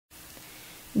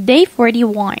Day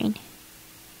 41.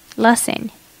 Lesson.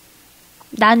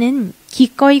 나는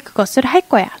기꺼이 그것을 할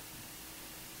거야.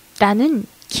 나는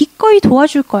기꺼이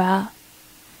도와줄 거야.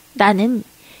 나는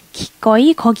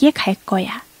기꺼이 거기에 갈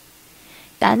거야.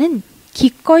 나는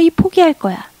기꺼이 포기할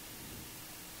거야.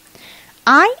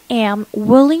 I am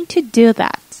willing to do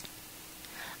that.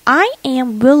 I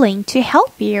am willing to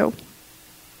help you.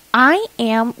 I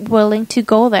am willing to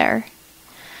go there.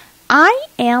 I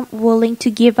am willing to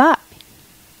give up.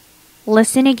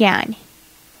 Listen again.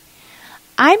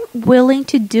 I'm willing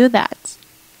to do that.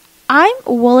 I'm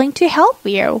willing to help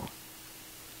you.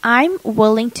 I'm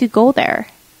willing to go there.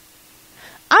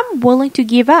 I'm willing to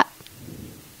give up.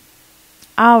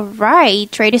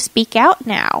 Alright, try to speak out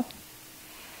now.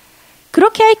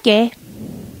 그렇게 할게.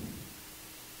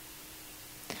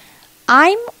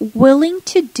 I'm willing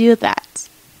to do that.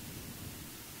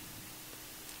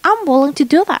 I'm willing to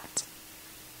do that.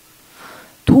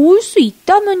 도울 수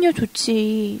있다면요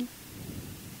좋지.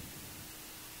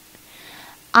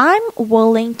 I'm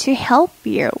willing to help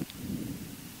you.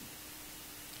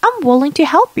 I'm willing to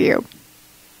help you.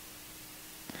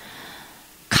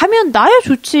 가면 나야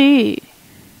좋지.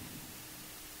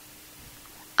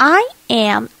 I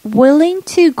am willing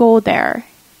to go there.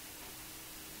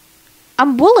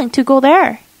 I'm willing to go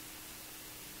there.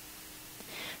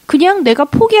 그냥 내가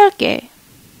포기할게.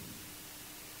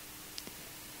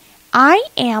 I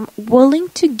am willing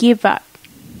to give up.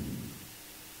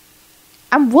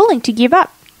 I'm willing to give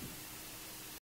up.